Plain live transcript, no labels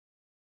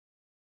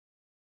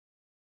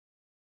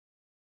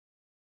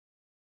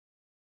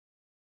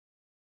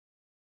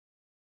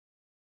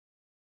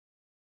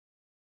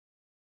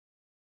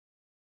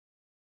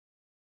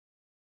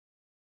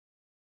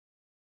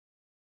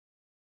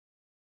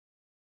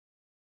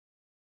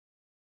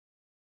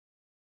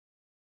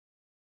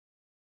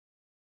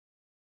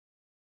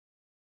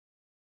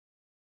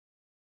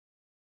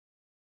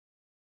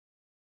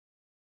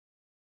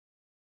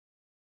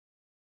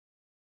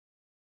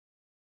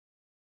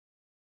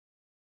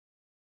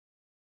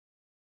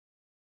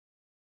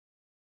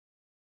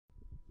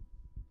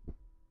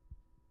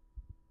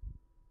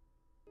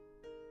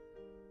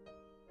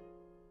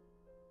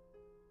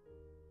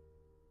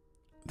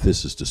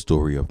This is the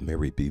story of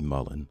Mary B.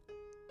 Mullen,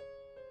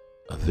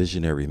 a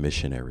visionary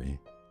missionary.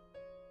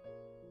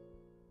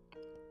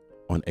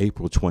 On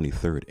April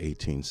 23,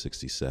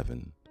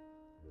 1867,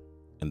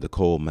 in the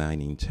coal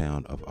mining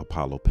town of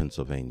Apollo,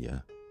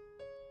 Pennsylvania,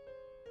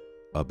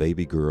 a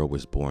baby girl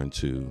was born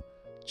to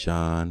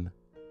John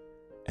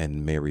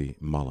and Mary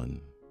Mullen.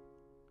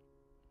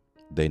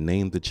 They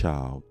named the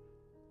child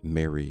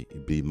Mary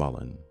B.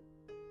 Mullen.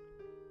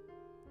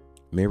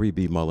 Mary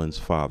B. Mullen's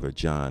father,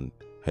 John,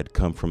 had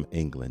come from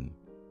England.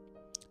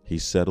 He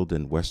settled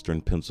in western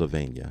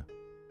Pennsylvania.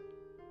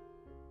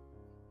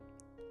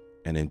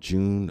 And in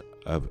June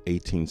of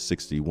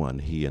 1861,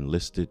 he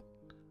enlisted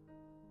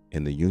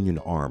in the Union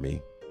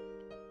Army,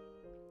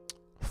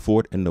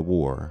 fought in the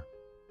war,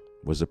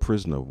 was a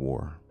prisoner of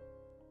war.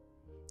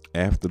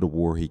 After the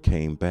war, he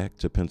came back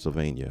to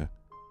Pennsylvania,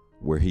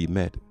 where he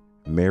met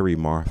Mary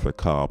Martha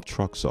Cobb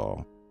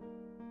Truxall,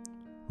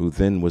 who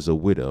then was a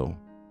widow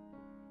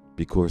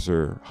because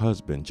her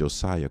husband,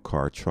 Josiah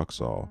Carr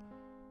Truxall,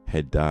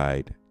 had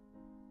died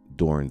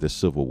during the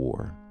Civil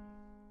War.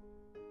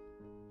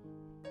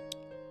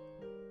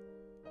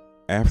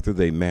 After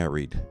they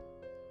married,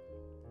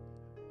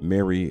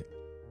 Mary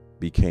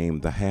became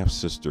the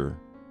half-sister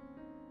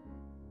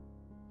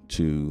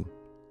to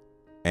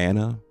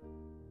Anna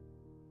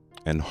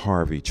and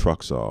Harvey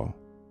Truxall,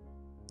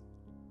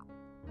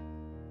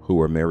 who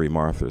were Mary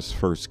Martha's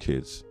first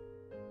kids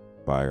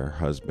by her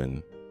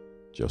husband,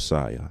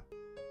 Josiah.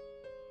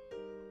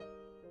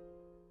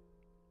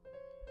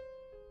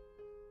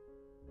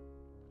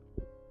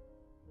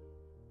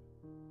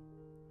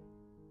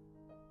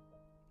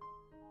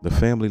 The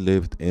family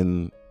lived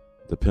in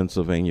the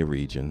Pennsylvania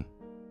region,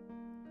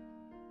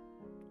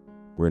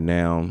 where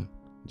now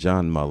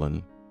John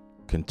Mullen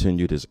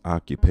continued his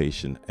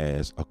occupation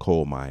as a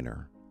coal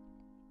miner.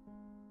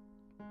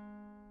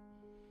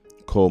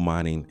 Coal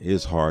mining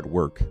is hard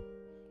work.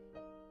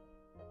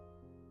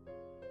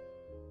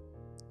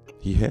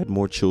 He had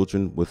more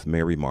children with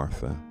Mary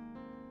Martha.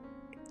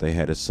 They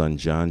had a son,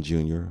 John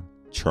Jr.,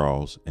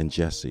 Charles, and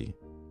Jesse.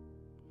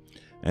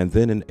 And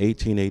then in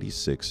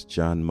 1886,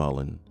 John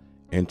Mullen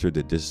entered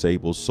the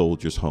disabled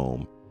soldiers'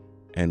 home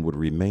and would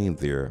remain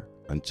there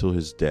until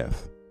his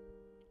death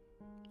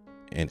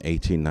in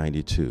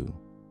 1892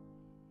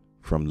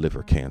 from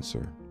liver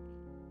cancer.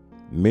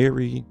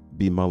 Mary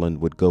B. Mullen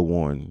would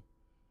go on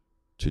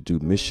to do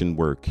mission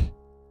work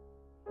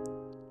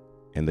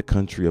in the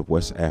country of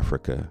West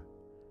Africa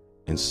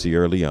and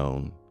Sierra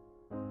Leone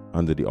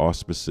under the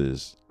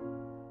auspices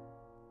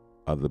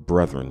of the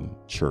Brethren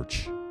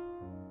Church.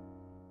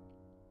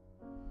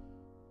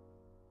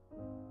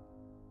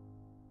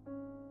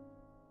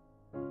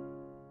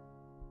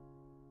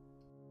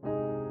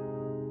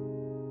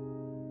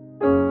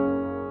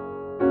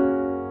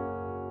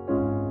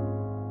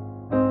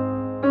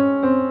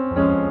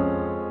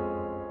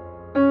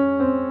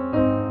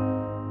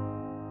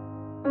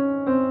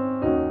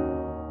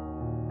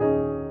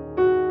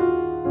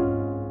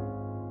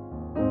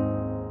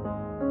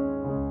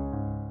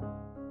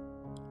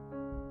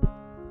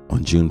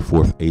 On June 4,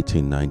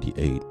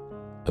 1898,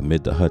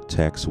 amid the Hut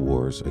tax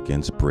wars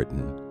against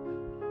Britain,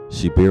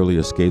 she barely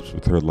escapes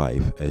with her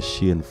life as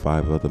she and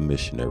 5 other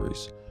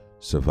missionaries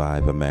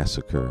survive a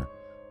massacre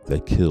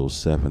that kills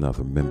 7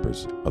 other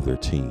members of their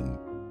team.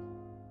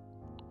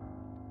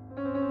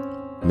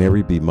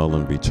 Mary B.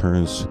 Mullen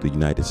returns to the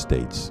United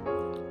States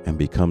and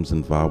becomes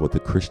involved with the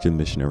Christian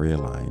Missionary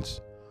Alliance,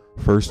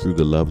 first through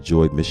the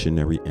Lovejoy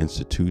Missionary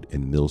Institute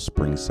in Mill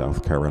Springs,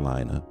 South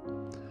Carolina,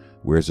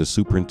 where as a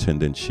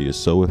superintendent she is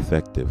so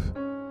effective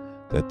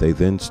that they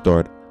then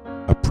start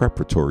a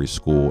preparatory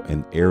school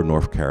in Air,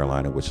 North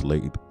Carolina, which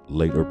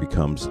later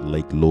becomes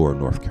Lake Lure,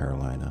 North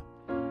Carolina.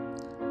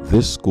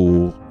 This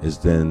school is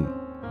then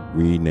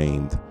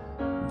renamed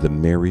the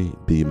Mary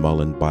B.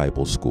 Mullen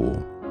Bible School.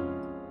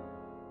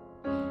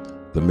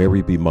 The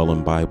Mary B.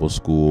 Mullen Bible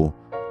School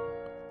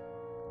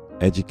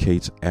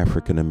educates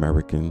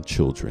African-American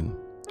children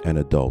and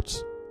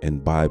adults in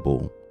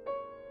Bible.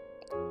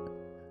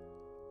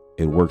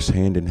 It works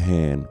hand in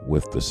hand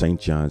with the St.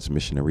 John's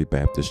Missionary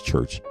Baptist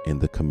Church in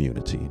the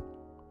community.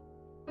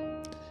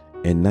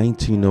 In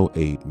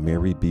 1908,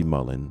 Mary B.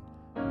 Mullen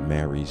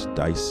marries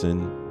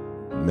Dyson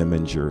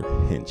Meminger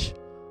Hinch,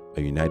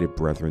 a United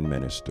Brethren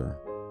minister.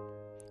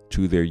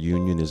 To their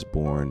union is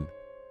born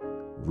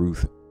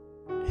Ruth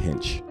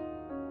Hinch.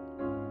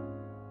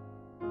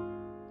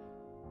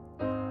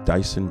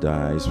 Dyson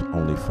dies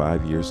only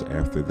 5 years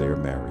after they are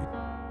married.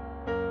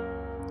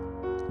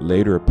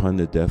 Later, upon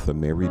the death of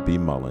Mary B.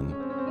 Mullen,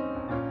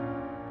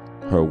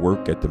 her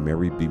work at the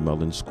Mary B.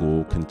 Mullen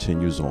School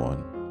continues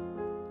on.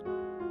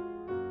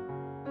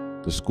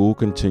 The school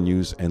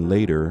continues and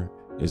later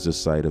is the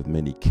site of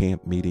many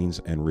camp meetings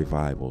and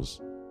revivals,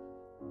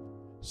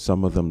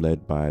 some of them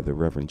led by the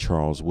Reverend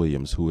Charles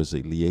Williams, who is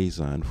a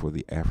liaison for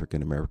the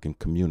African American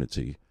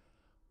community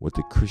with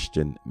the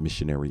Christian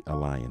Missionary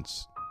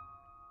Alliance.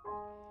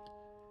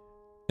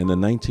 In the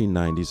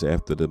 1990s,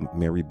 after the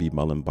Mary B.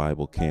 Mullen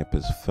Bible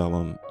campus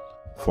fallen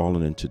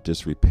into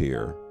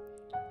disrepair,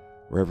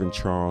 Reverend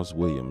Charles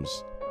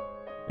Williams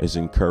is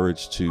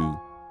encouraged to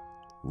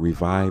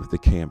revive the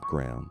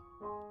campground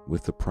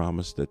with the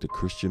promise that the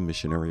Christian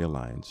Missionary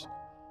Alliance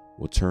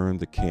will turn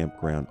the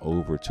campground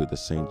over to the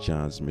St.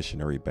 John's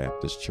Missionary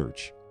Baptist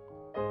Church.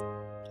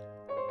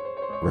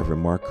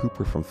 Reverend Mark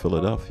Cooper from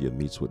Philadelphia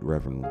meets with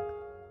Reverend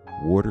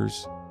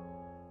Waters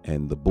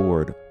and the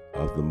board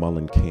of the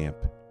Mullen Camp.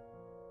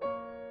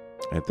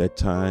 At that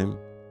time,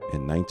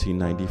 in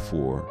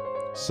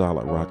 1994,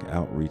 Solid Rock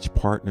Outreach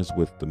partners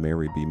with the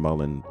Mary B.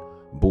 Mullen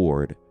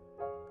board,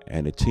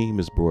 and a team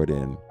is brought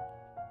in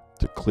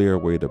to clear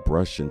away the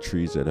brush and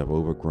trees that have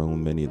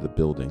overgrown many of the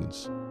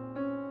buildings.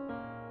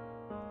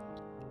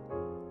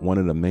 One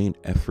of the main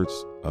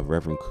efforts of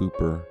Reverend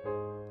Cooper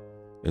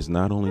is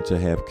not only to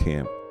have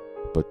camp,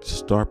 but to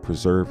start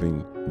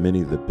preserving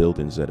many of the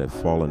buildings that have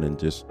fallen in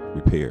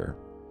disrepair.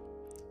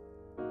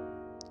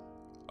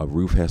 A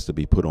roof has to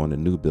be put on a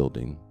new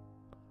building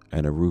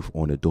and a roof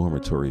on a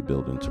dormitory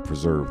building to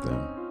preserve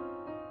them.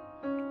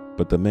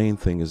 But the main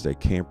thing is that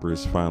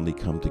campers finally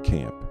come to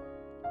camp,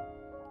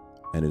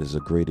 and it is a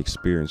great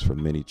experience for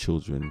many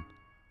children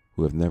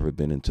who have never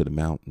been into the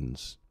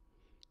mountains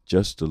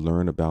just to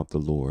learn about the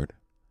Lord.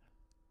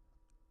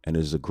 And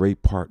it is a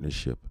great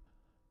partnership,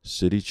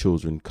 city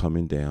children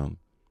coming down,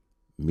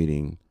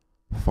 meeting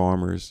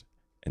farmers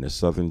in a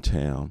southern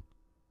town,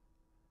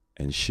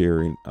 and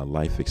sharing a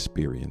life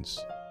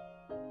experience.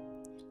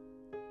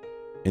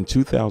 In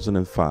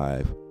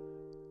 2005,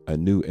 a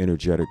new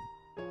energetic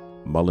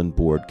Mullen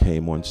board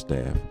came on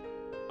staff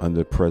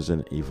under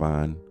President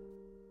Yvonne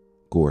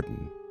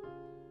Gordon.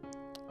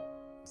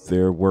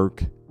 Their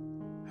work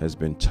has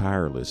been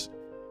tireless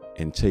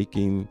in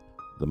taking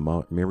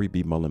the Mary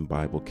B. Mullen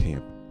Bible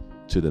Camp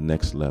to the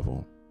next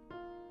level.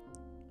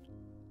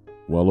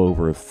 Well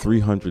over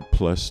 300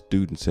 plus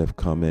students have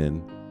come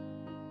in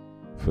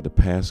for the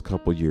past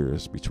couple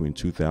years between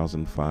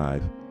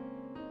 2005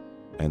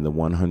 and the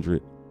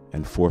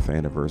 104th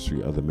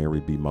anniversary of the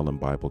Mary B. Mullen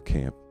Bible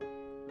Camp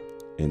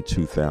in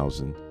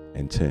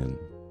 2010.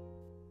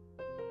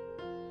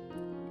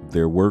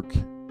 Their work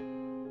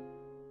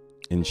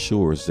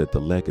ensures that the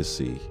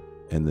legacy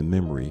and the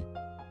memory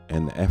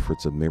and the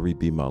efforts of Mary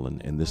B.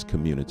 Mullen in this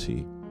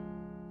community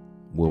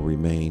will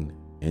remain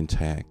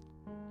intact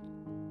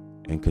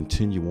and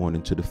continue on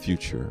into the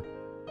future,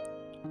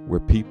 where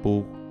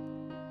people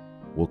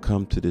will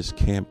come to this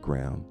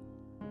campground,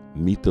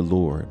 meet the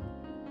Lord,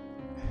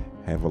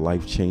 have a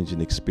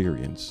life-changing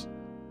experience,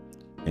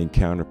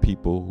 encounter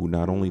people who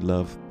not only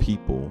love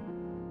people,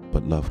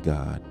 but love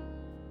God.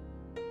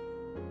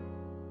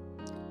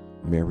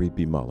 Mary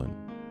B. Mullen,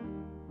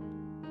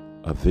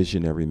 a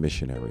visionary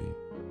missionary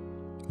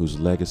whose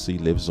legacy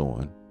lives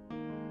on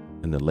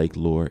in the Lake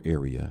Lure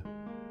area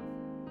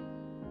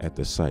at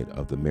the site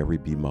of the Mary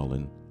B.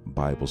 Mullen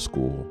Bible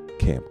School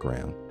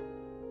campground.